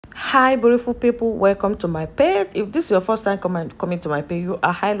Hi, beautiful people. Welcome to my page. If this is your first time coming to my page, you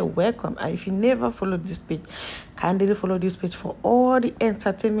are highly welcome. And if you never followed this page, kindly follow this page for all the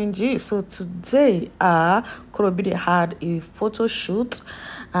entertainment gist. So today, Korra Obidi had a photo shoot.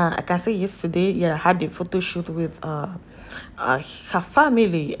 I can say yesterday, yeah, I had a photo shoot with her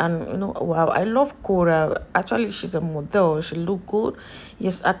family, and wow, I love Korra. Actually, she's a model. She look good.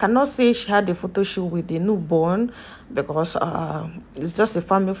 Yes, I cannot say she had a photo shoot with the newborn because it's just a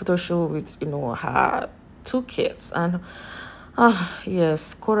family photo shoot with her two kids. And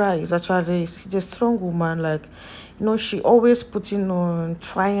yes, Korra is actually, she's a strong woman. Like, she always putting on,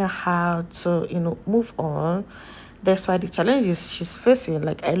 trying hard to move on despite the challenges she's facing.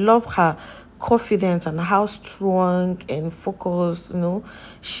 Like, I love her confidence and how strong and focused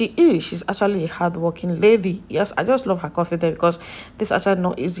she is. She's actually a hardworking lady. Yes, I just love her confidence because this actually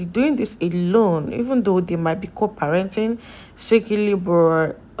not easy doing this alone, even though they might be co-parenting secretly,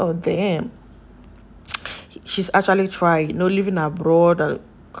 but them she's actually trying living abroad and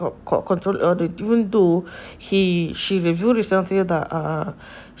control all the, even though she revealed recently that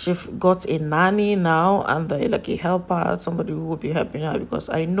she got a nanny now, and like a helper, somebody who will be helping her, because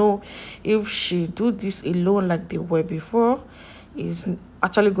I know if she do this alone like they were before, is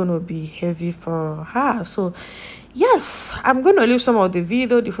actually going to be heavy for her. So yes, I'm going to leave some of the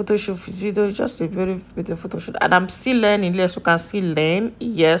video, the photo shoot video, just a very beautiful photo shoot, and I'm still learning. Yes, you can still learn.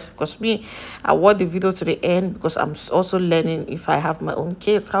 Yes, because me, I watch the video to the end because I'm also learning. If I have my own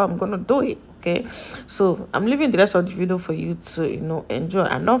kids, how I'm going to do it. Okay, so I'm leaving the rest of the video for you to enjoy,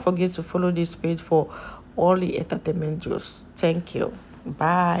 and don't forget to follow this page for all the entertainment news. Thank you.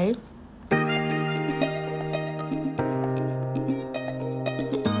 Bye.